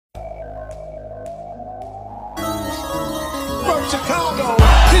Chicago.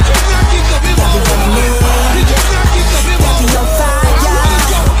 Did you not get the memo? Did you not get the memo? On fire,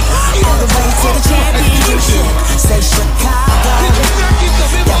 all the way to the championship. Say Chicago, Did you not get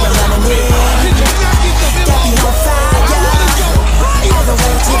the memo? we're running it. Did you not get the memo? On fire, all the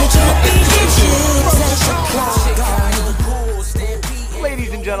way to the championship. Say Chicago.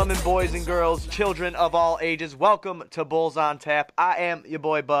 Ladies and gentlemen, boys and girls, children of all ages, welcome to Bulls on Tap. I am your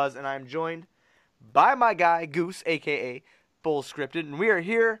boy Buzz, and I'm joined by my guy Goose, a.k.a. Bull Scripted, and we are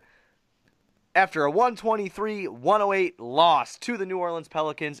here after a 123-108 loss to the New Orleans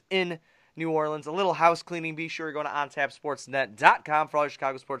Pelicans in New Orleans. A little house cleaning. Be sure to go to ontapsportsnet.com for all your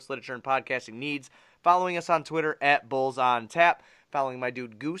Chicago sports literature and podcasting needs. Following us on Twitter at Bulls on Tap. Following my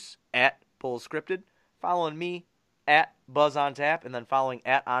dude Goose at Bull Scripted. Following me at Buzz on Tap, and then following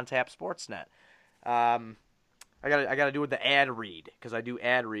at OnTap Sportsnet. I gotta do with the ad read, because I do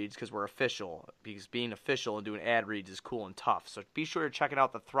ad reads because we're official. Because being official and doing ad reads is cool and tough. So be sure to check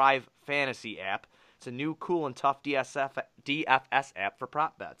out the Thrive Fantasy app. It's a new cool and tough DFS app for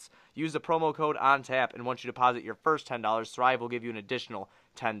prop bets. Use the promo code ONTAP, and once you deposit your first $10, Thrive will give you an additional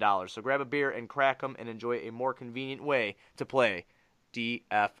 $10. So grab a beer and crack them and enjoy a more convenient way to play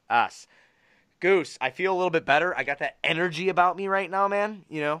DFS. Goose, I feel a little bit better. I got that energy about me right now, man.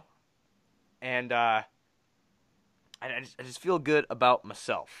 You know, and I just feel good about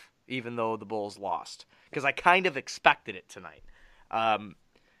myself, even though the Bulls lost, because I kind of expected it tonight.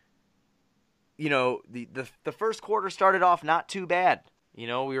 You know, the first quarter started off not too bad. You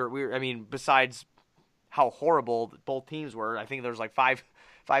know, we were. I mean, besides how horrible both teams were, I think there was like 5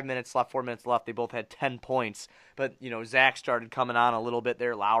 minutes left, 4 minutes left. They both had 10 points. But, you know, Zach started coming on a little bit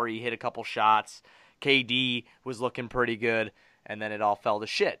there. Lowry hit a couple shots. KD was looking pretty good. And then it all fell to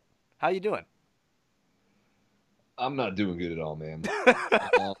shit. How you doing? I'm not doing good at all, man.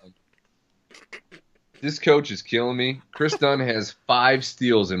 This coach is killing me. Chris Dunn has 5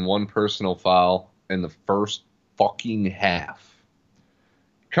 steals and 1 personal foul in the first fucking half.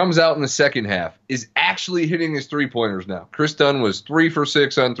 Comes out in the second half, is actually hitting his three-pointers now. Chris Dunn was 3 for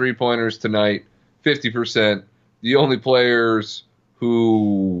 6 on three-pointers tonight, 50%. The only players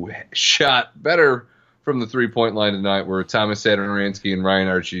who shot better from the three-point line tonight were Thomas Satoransky and Ryan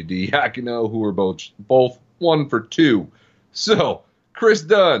Arcidiacono, who were both 1 for 2. So, Chris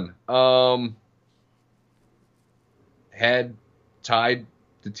Dunn had tied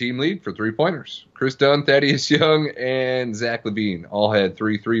the team lead for three-pointers. Chris Dunn, Thaddeus Young, and Zach LaVine all had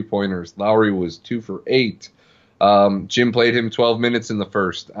 3 three-pointers. Lowry was 2 for 8. Jim played him 12 minutes in the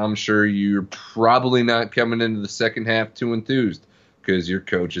first. I'm sure you're probably not coming into the second half too enthused because your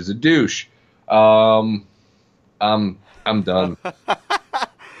coach is a douche. I'm done.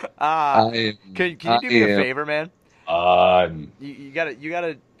 Can you do me a favor, man? You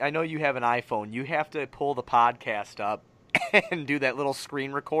gotta. I know you have an iPhone. You have to pull the podcast up and do that little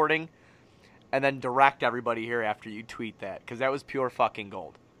screen recording, and then direct everybody here after you tweet that, because that was pure fucking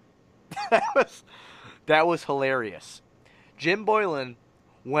gold. That was hilarious. Jim Boylan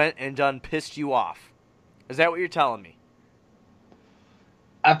went and done pissed you off. Is that what you're telling me?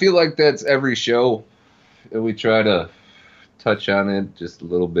 I feel like that's every show. We try to touch on it just a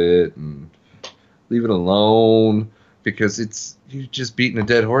little bit and leave it alone, because you're just beating a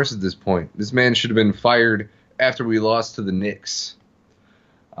dead horse at this point. This man should have been fired after we lost to the Knicks.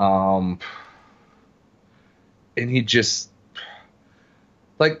 And he just,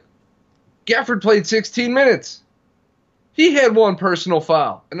 like, Gafford played 16 minutes. He had 1 personal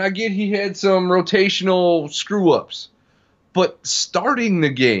foul. And I get he had some rotational screw-ups. But starting the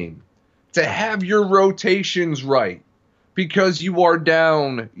game, to have your rotations right, because you are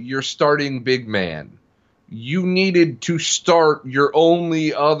down your starting big man, you needed to start your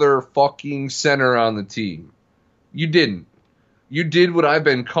only other fucking center on the team. You didn't. You did what I've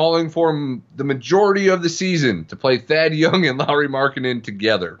been calling for the majority of the season, to play Thad Young and Lauri Markkanen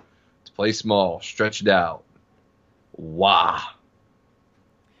together. To play small, stretch it out. Wow.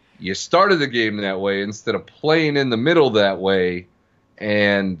 You started the game that way instead of playing in the middle that way,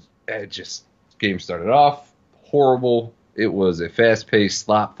 and game started off horrible. It was a fast-paced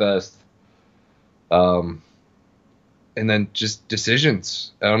slop fest. And then just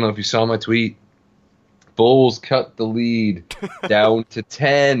decisions. I don't know if you saw my tweet. Bulls cut the lead down to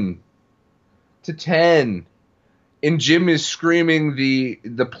 10. To 10. And Jim is screaming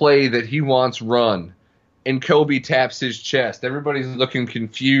the play that he wants run. And Kobe taps his chest. Everybody's looking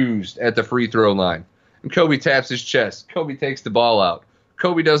confused at the free throw line. And Kobe taps his chest. Kobe takes the ball out.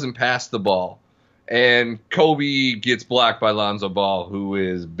 Kobe doesn't pass the ball. And Kobe gets blocked by Lonzo Ball, who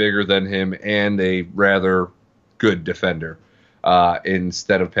is bigger than him and a rather good defender.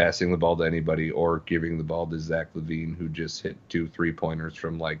 instead of passing the ball to anybody or giving the ball to Zach LaVine, who just hit 2 3-pointers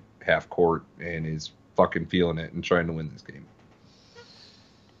from like half court and is fucking feeling it and trying to win this game.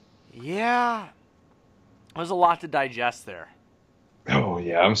 Yeah. There's a lot to digest there. Oh,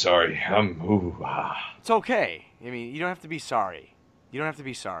 yeah, I'm sorry. It's okay. I mean, you don't have to be sorry. You don't have to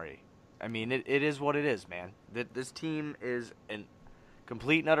be sorry. I mean, it is what it is, man. This team is a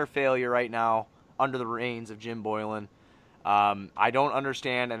complete and utter failure right now under the reins of Jim Boylan. I don't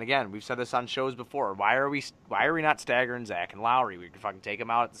understand, and again, we've said this on shows before. Why are we not staggering Zach and Lowry? We could fucking take them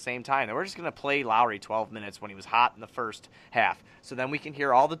out at the same time. And we're just gonna play Lowry 12 minutes when he was hot in the first half, so then we can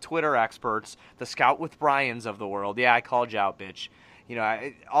hear all the Twitter experts, the Scout with Bryans of the world. Yeah, I called you out, bitch. You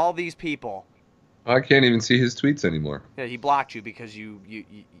know, all these people. I can't even see his tweets anymore. Yeah, he blocked you because you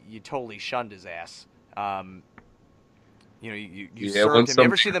totally shunned his ass. You know, you served him. You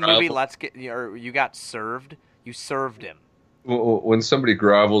ever see the movie Let's Get? Or you got served. You served him. When somebody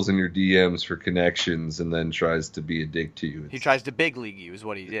grovels in your DMs for connections and then tries to be a dick to you, he tries to big league you, is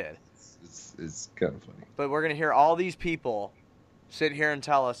what he did. It's kind of funny. But we're gonna hear all these people sit here and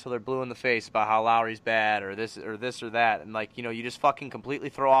tell us till they're blue in the face about how Lowry's bad or this or that, and like, you know, you just fucking completely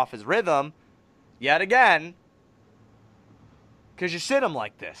throw off his rhythm yet again because you sit him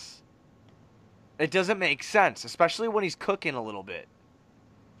like this. It doesn't make sense, especially when he's cooking a little bit,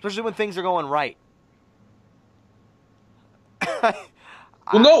 especially when things are going right.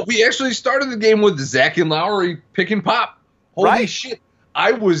 Well, no, we actually started the game with Zach and Lowry pick and pop. Holy shit.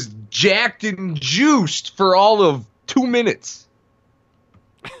 I was jacked and juiced for all of 2 minutes.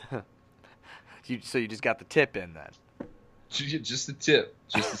 So you just got the tip in then? Just the tip,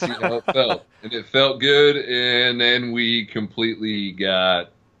 just to see how it felt. And it felt good, and then we completely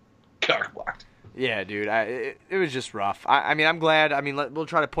got cock-blocked. Yeah, dude, it was just rough. I mean, I'm glad. I mean, we'll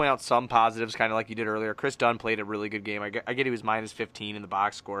try to point out some positives, kind of like you did earlier. Chris Dunn played a really good game. I get he was minus 15 in the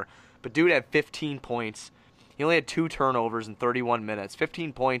box score, but dude had 15 points. He only had 2 turnovers in 31 minutes.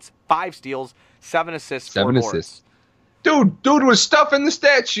 15 points, 5 steals, 7 assists, 4 boards. Dude was stuffing the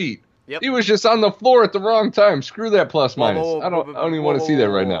stat sheet. Yep. He was just on the floor at the wrong time. Screw that plus minus. I don't even want to see that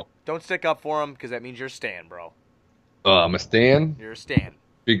right now. Don't stick up for him because that means you're a stan, bro. I'm a stan. You're a stan.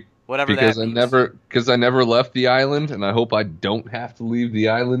 Whatever because that means. Because I never left the island, and I hope I don't have to leave the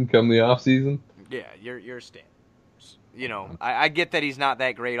island come the off season. Yeah, you're a stan. You know, I get that he's not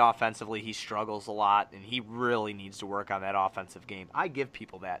that great offensively. He struggles a lot, and he really needs to work on that offensive game. I give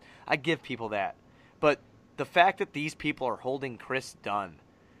people that. But the fact that these people are holding Chris Dunn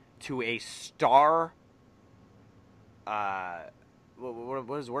to a star,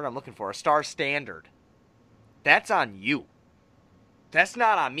 what is the word I'm looking for? A star standard. That's on you. That's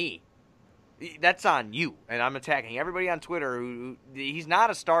not on me. That's on you. And I'm attacking everybody on Twitter who he's not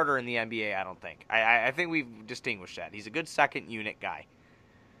a starter in the NBA, I don't think. I think we've distinguished that. He's a good second unit guy.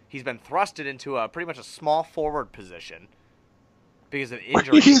 He's been thrusted into pretty much a small forward position because of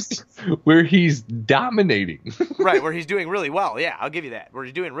injuries. Where he's dominating. Right, where he's doing really well. Yeah, I'll give you that. Where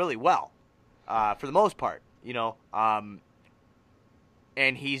he's doing really well for the most part, you know.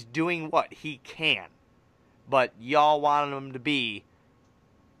 And he's doing what he can. But y'all want him to be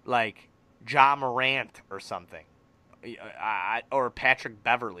like Ja Morant or something, or Patrick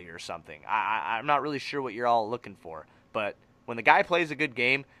Beverly or something. I'm not really sure what you're all looking for. But when the guy plays a good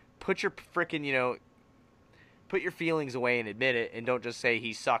game, put your freaking, you know, put your feelings away and admit it, and don't just say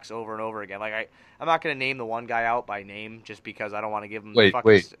he sucks over and over again. Like I'm not going to name the one guy out by name just because I don't want to give him the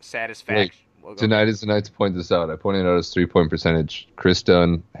fucking satisfaction. Tonight is the night to point this out. I pointed out his 3-point percentage. Chris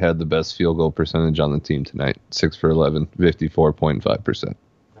Dunn had the best field goal percentage on the team tonight. 6 for 11, 54.5%.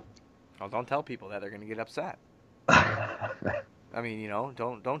 Well, don't tell people that. They're going to get upset. I mean, you know,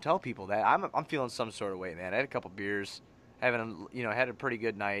 don't tell people that. I'm feeling some sort of way, man. I had a couple beers, had a pretty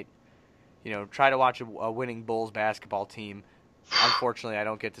good night. You know, try to watch a winning Bulls basketball team. Unfortunately, I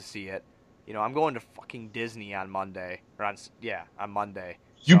don't get to see it. You know, I'm going to fucking Disney on Monday. On Monday.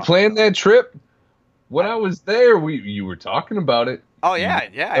 You planned that trip? When I was there, you were talking about it. Oh yeah.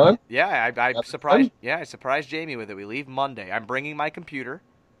 I surprised. Yeah, I surprised Jamie with it. We leave Monday. I'm bringing my computer,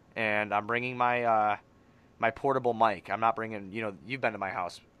 and I'm bringing my my portable mic. I'm not bringing. You know, you've been to my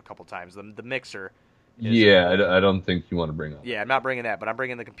house a couple times. The mixer. I don't think you want to bring up. Yeah, I'm not bringing that, but I'm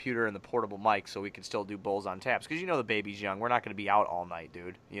bringing the computer and the portable mic so we can still do Bulls on Taps. Because you know the baby's young. We're not going to be out all night,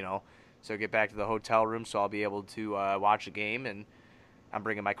 dude. You know, so get back to the hotel room so I'll be able to watch a game, and I'm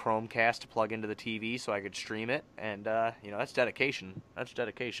bringing my Chromecast to plug into the TV so I could stream it, and, you know, that's dedication. That's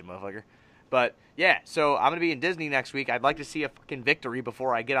dedication, motherfucker. But, yeah, so I'm going to be in Disney next week. I'd like to see a fucking victory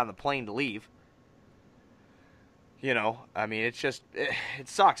before I get on the plane to leave. You know, I mean, it's just, it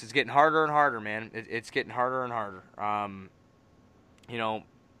sucks. It's getting harder and harder, man. It's getting harder and harder. You know,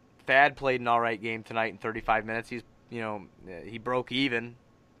 Thad played an all right game tonight in 35 minutes. He broke even.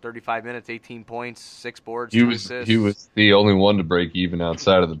 35 minutes, 18 points, 6 boards, 2 assists. He was the only one to break even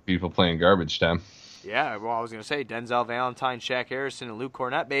outside of the people playing garbage time. Yeah, well, I was going to say Denzel Valentine, Shaq Harrison, and Luke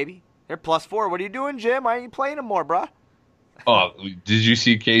Cornett, baby. They're +4. What are you doing, Jim? Why aren't you playing them more, bruh? Oh, did you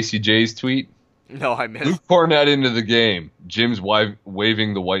see Casey J's tweet? No, I missed. Luke Cornett into the game. Jim's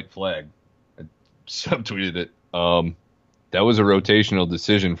waving the white flag. I subtweeted it. That was a rotational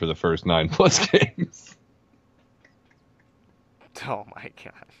decision for the first 9+ games. Oh, my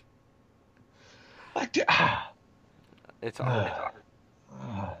God. It's all. I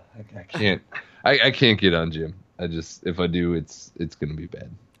can't. I can't get on Jim. If I do, it's gonna be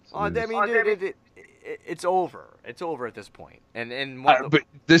bad. So I mean, dude, it's over. It's over at this point. But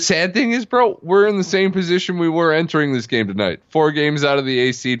the sad thing is, bro, we're in the same position we were entering this game tonight. 4 games out of the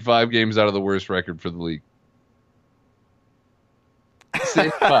A seed, 5 games out of the worst record for the league. Same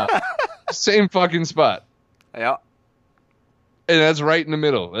spot. Same fucking spot. Yeah. And that's right in the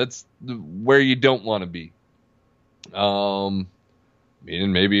middle. That's where you don't want to be.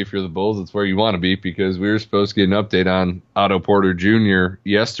 Meaning maybe if you're the Bulls, it's where you want to be, because we were supposed to get an update on Otto Porter Jr.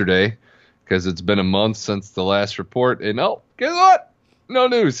 yesterday, because it's been a month since the last report. And guess what? No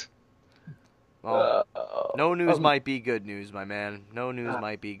news. Well, no news might be good news, my man. No news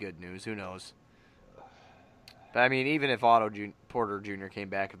might be good news. Who knows? But I mean, even if Porter Jr. came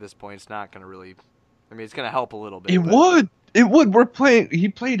back at this point, it's not going to really. I mean, it's going to help a little bit. It would. He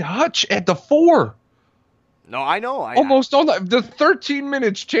played Hutch at the 4. No, I know. Almost all the 13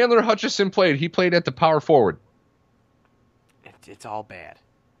 minutes Chandler Hutchison played, he played at the power forward. It's all bad.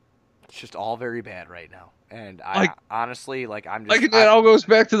 It's just all very bad right now. And honestly, I'm just. That all goes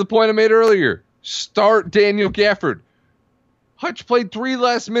back to the point I made earlier. Start Daniel Gafford. Hutch played 3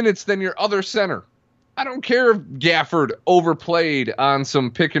 less minutes than your other center. I don't care if Gafford overplayed on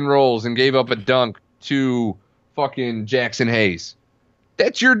some pick and rolls and gave up a dunk to fucking Jackson Hayes.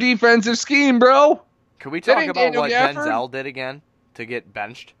 That's your defensive scheme, bro. Can we talk about Daniel what Gafford? Denzel did again to get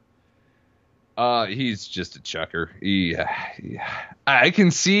benched? He's just a chucker. I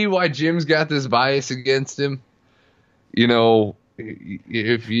can see why Jim's got this bias against him. You know,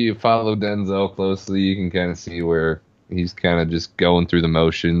 if you follow Denzel closely, you can kind of see where he's kind of just going through the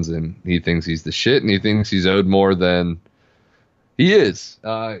motions, and he thinks he's the shit, and he thinks he's owed more than he is.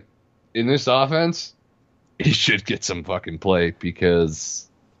 In this offense, he should get some fucking play, because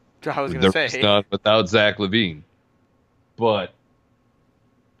I was going to say, not without Zach LaVine. But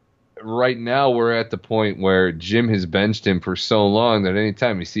right now we're at the point where Jim has benched him for so long that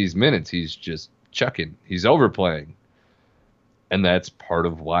anytime he sees minutes, he's just chucking. He's overplaying. And that's part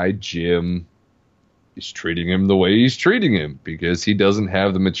of why Jim is treating him the way he's treating him, because he doesn't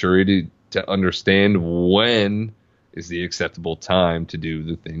have the maturity to understand when is the acceptable time to do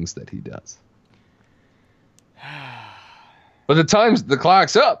the things that he does. But the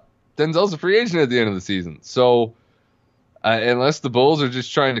clock's up. Denzel's a free agent at the end of the season. So unless the Bulls are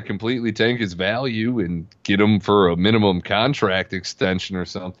just trying to completely tank his value and get him for a minimum contract extension or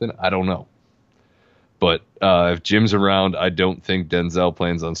something, I don't know. But if Jim's around, I don't think Denzel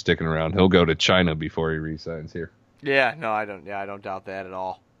plans on sticking around. He'll go to China before he re-signs here. Yeah, no, I don't. Yeah, I don't doubt that at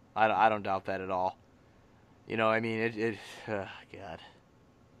all. I don't doubt that at all. You know, I mean, God.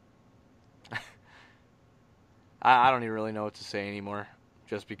 I don't even really know what to say anymore.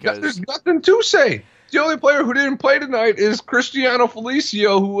 Just because there's nothing to say. The only player who didn't play tonight is Cristiano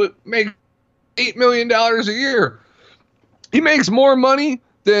Felicio, who makes $8 million a year. He makes more money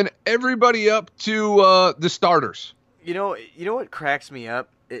than everybody up to the starters. You know what cracks me up?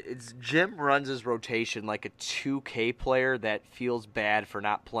 It's Jim runs his rotation like a 2K player that feels bad for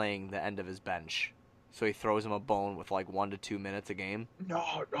not playing the end of his bench. So he throws him a bone with like 1 to 2 minutes a game. No,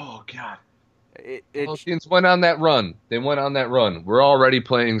 oh God. Pelicans went on that run. They went on that run. We're already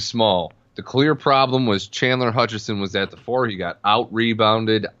playing small. The clear problem was Chandler Hutchison was at the 4. He got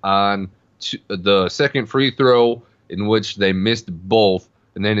out-rebounded on the second free throw, in which they missed both,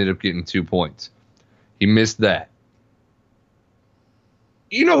 and they ended up getting 2 points. He missed that.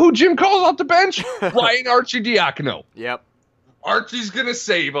 You know who Jim calls off the bench? Ryan Arcidiacono. Yep. Archie's going to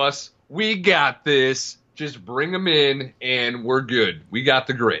save us. We got this. Just bring him in, and we're good. We got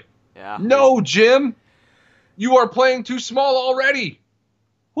the grit. Yeah. No, Jim. You are playing too small already.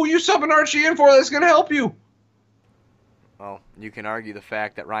 Who you subbing Archie in for that's going to help you? Well, you can argue the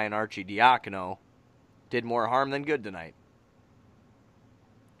fact that Ryan Arcidiacono did more harm than good tonight.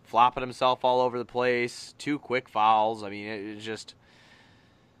 Flopping himself all over the place, 2 quick fouls. I mean, it's just,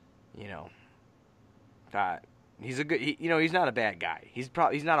 he's a good. He's not a bad guy. He's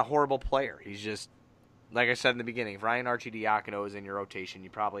not a horrible player. He's just like I said in the beginning, if Ryan Arcidiacono is in your rotation, you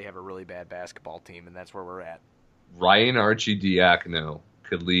probably have a really bad basketball team, and that's where we're at. Ryan Arcidiacono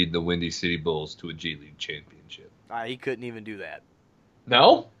could lead the Windy City Bulls to a G League championship. He couldn't even do that.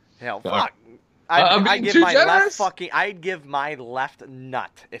 No? Hell, No. fuck. I'm I'd being give too my generous? I'd give my left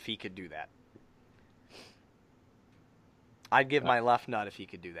nut if he could do that. I'd give my left nut if he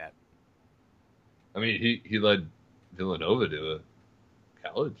could do that. I mean, he led Villanova to a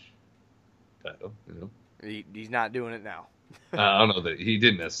college title, you know. He's not doing it now. I don't know that he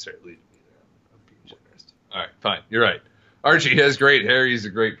didn't necessarily lead me there. I'm being generous. All right, fine. You're right. Archie has great hair. He's a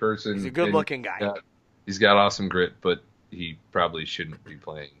great person. He's a good-looking guy. He's got awesome grit, but he probably shouldn't be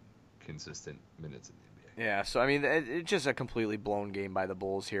playing consistent minutes in the NBA. Yeah, so, I mean, it's just a completely blown game by the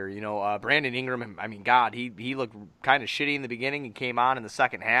Bulls here. You know, Brandon Ingram, I mean, God, he looked kind of shitty in the beginning and came on in the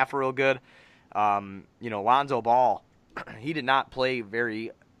second half real good. You know, Lonzo Ball, he did not play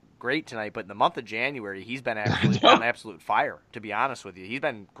very great tonight, but in the month of January, he's been absolutely on absolute fire, to be honest with you. He's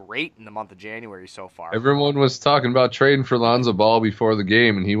been great in the month of January so far. Everyone was talking about trading for Lonzo Ball before the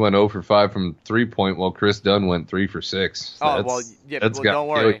game, and he went 0 for 5 from three-point while Chris Dunn went 3 for 6. Don't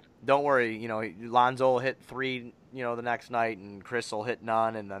worry. Don't worry. You know, Lonzo will hit 3, you know, the next night, and Chris will hit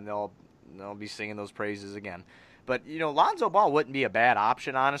none, and then they'll be singing those praises again. But, you know, Lonzo Ball wouldn't be a bad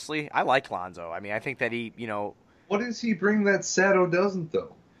option, honestly. I like Lonzo. I mean, I think that he, you know... What does he bring that Sato doesn't,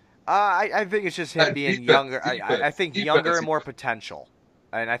 though? I think it's just him being younger. I think younger and more potential.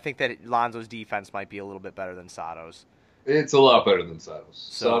 And I think that Lonzo's defense might be a little bit better than Sato's. It's a lot better than Sato's.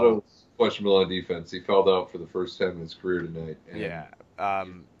 Sato's questionable on defense. He fouled out for the first time in his career tonight. Yeah.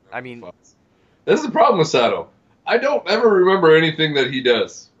 I mean... This is the problem with Sato. I don't ever remember anything that he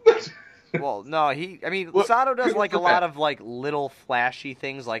does. Well, no, Sato does like a lot of like little flashy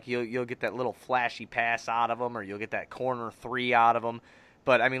things. Like you'll get that little flashy pass out of him, or you'll get that corner 3 out of him.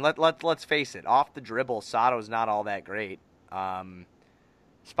 But I mean, let's face it, off the dribble, Sato's not all that great.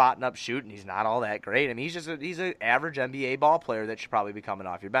 Spotting up, shooting, he's not all that great. I mean, he's an average NBA ball player that should probably be coming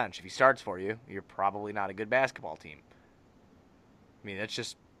off your bench. If he starts for you, you're probably not a good basketball team. I mean,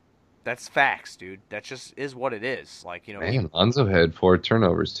 that's facts, dude. That just is what it is. Like, you know, man, Lonzo had 4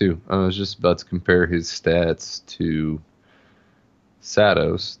 turnovers too. I was just about to compare his stats to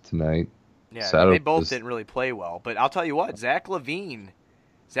Sato's tonight. Yeah, they both didn't really play well. But I'll tell you what, Zach LaVine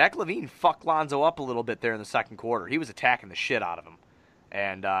fucked Lonzo up a little bit there in the second quarter. He was attacking the shit out of him.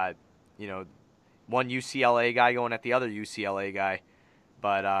 And, you know, one UCLA guy going at the other UCLA guy.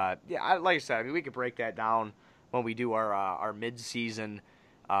 But, yeah, like I said, I mean, we could break that down when we do our mid-season,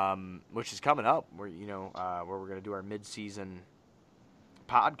 which is coming up, where we're going to do our mid-season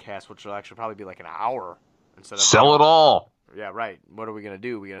podcast, which will actually probably be like an hour instead of sell it all. Yeah, right. What are we going to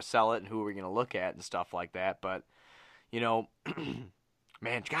do? We're going to sell it, and who are we going to look at and stuff like that. But, you know,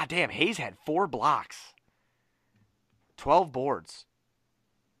 man, goddamn, Hayes had 4 blocks, 12 boards,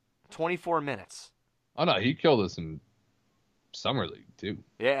 24 minutes. Oh, no, he killed us in Summer League, too.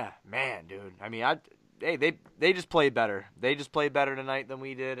 Yeah, man, dude. I mean, they just played better. They just played better tonight than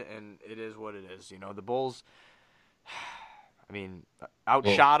we did, and it is what it is. You know, the Bulls, I mean,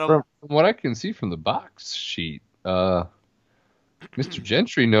 outshot them. From what I can see from the box sheet, Mr.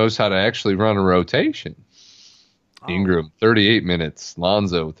 Gentry knows how to actually run a rotation. Oh. Ingram, 38 minutes.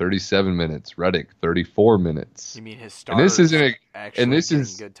 Lonzo, 37 minutes. Redick, 34 minutes. You mean his starters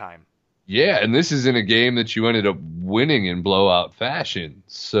good time. Yeah, and this is in a game that you ended up winning in blowout fashion.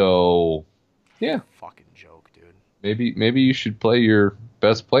 So, yeah. Fucking joke, dude. Maybe you should play your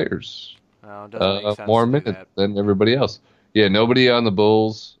best players. No, it doesn't make sense more to do minutes that. than everybody else. Yeah, nobody on the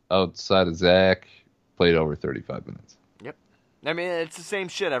Bulls outside of Zach played over 35 minutes. Yep. I mean, it's the same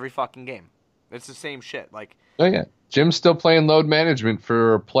shit every fucking game. It's the same shit. Like, oh, yeah. Jim's still playing load management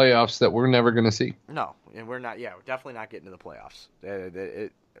for playoffs that we're never going to see. No, and we're not. Yeah, we're definitely not getting to the playoffs.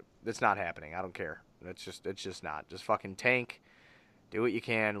 It's not happening. I don't care. It's just not. Just fucking tank. Do what you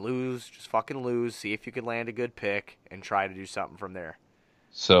can. Lose. Just fucking lose. See if you can land a good pick and try to do something from there.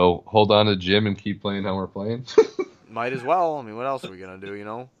 So hold on to Jim and keep playing how we're playing. Might as well. I mean, what else are we gonna do? You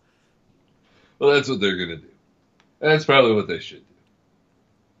know. Well, that's what they're gonna do. That's probably what they should do.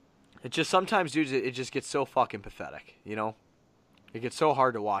 It just sometimes, dudes, it just gets so fucking pathetic. You know, it gets so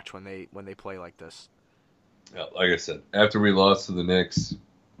hard to watch when they play like this. Yeah, like I said, after we lost to the Knicks,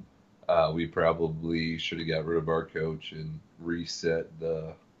 we probably should have got rid of our coach and reset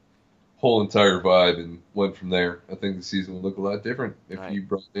the whole entire vibe and went from there. I think the season would look a lot different if you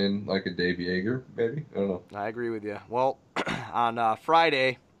brought in like a Dave Yeager, maybe. I don't know. I agree with you. Well, on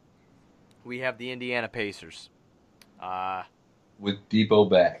Friday, we have the Indiana Pacers. With Depot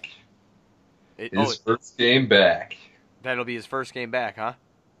back. His first game back. That'll be his first game back, huh?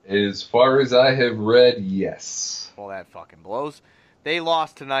 As far as I have read, yes. Well, that fucking blows. They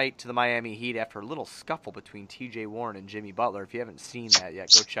lost tonight to the Miami Heat after a little scuffle between T.J. Warren and Jimmy Butler. If you haven't seen that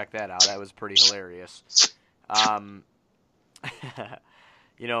yet, go check that out. That was pretty hilarious.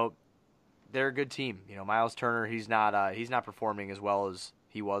 You know, they're a good team. You know, Miles Turner, he's not performing as well as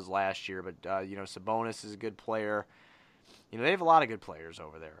he was last year, but you know, Sabonis is a good player. You know, they have a lot of good players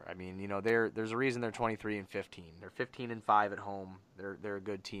over there. I mean, you know, there's a reason they're 23-15. They're 15-5 at home. They're a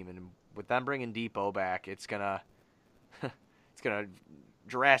good team, and with them bringing Depot back, it's gonna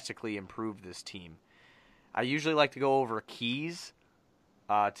drastically improve this team. I usually like to go over keys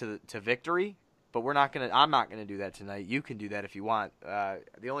to victory, but I'm not gonna do that tonight. You can do that if you want.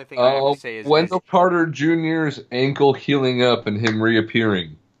 The only thing I have to say is Wendell Carter Jr.'s ankle healing up and him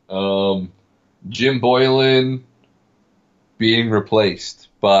reappearing. Jim Boylan being replaced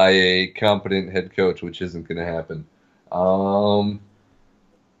by a competent head coach, which isn't going to happen.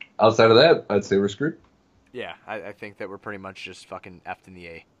 Outside of that, I'd say we're screwed. Yeah, I think that we're pretty much just fucking effed in the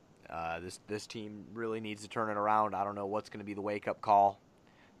A. This team really needs to turn it around. I don't know what's going to be the wake-up call,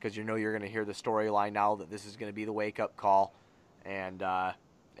 because you know you're going to hear the storyline now that this is going to be the wake-up call, and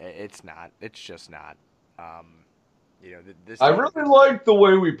it's not. It's just not. You know, I really liked the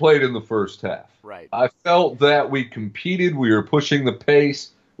way we played in the first half. Right. I felt that we competed. We were pushing the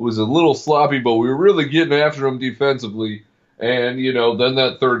pace. It was a little sloppy, but we were really getting after them defensively. And, you know, then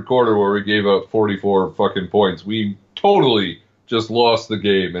that third quarter where we gave up 44 fucking points, we totally just lost the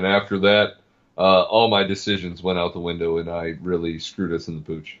game. And after that, all my decisions went out the window, and I really screwed us in the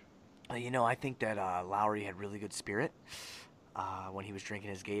pooch. You know, I think that Lowry had really good spirit when he was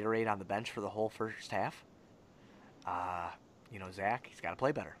drinking his Gatorade on the bench for the whole first half. You know, Zach, he's got to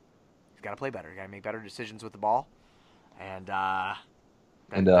play better. He's got to play better. He's got to make better decisions with the ball. And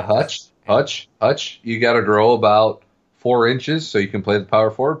Hutch, you got to grow about 4 inches so you can play the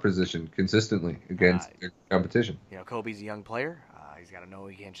power forward position consistently against your competition. You know, Kobe's a young player. He's got to know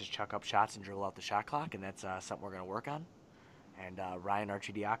he can't just chuck up shots and dribble out the shot clock, and that's something we're going to work on. And Ryan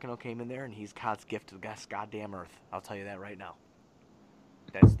Arcidiacono came in there, and he's God's gift to the goddamn earth. I'll tell you that right now.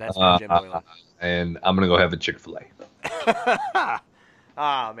 That's my Jim Boylan. And I'm going to go have a Chick-fil-A.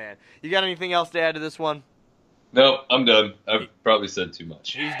 Oh, man. You got anything else to add to this one? Nope, I'm done. I've probably said too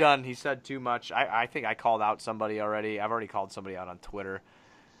much. He's done. He said too much. I think I called out somebody already. I've already called somebody out on Twitter.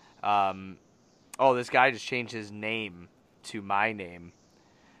 This guy just changed his name to my name.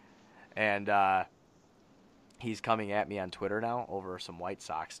 And he's coming at me on Twitter now over some White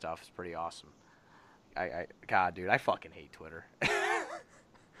Sox stuff. It's pretty awesome. God, dude, I fucking hate Twitter.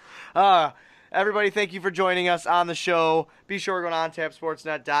 Everybody, thank you for joining us on the show. Be sure to go to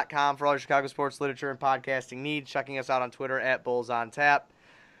ontapsportsnet.com for all your Chicago sports literature and podcasting needs. Checking us out on Twitter at BullsOnTap.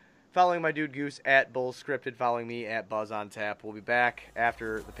 Following my dude Goose at BullsScripted. Following me at BuzzOnTap. We'll be back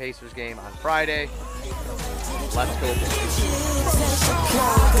after the Pacers game on Friday. Let's go.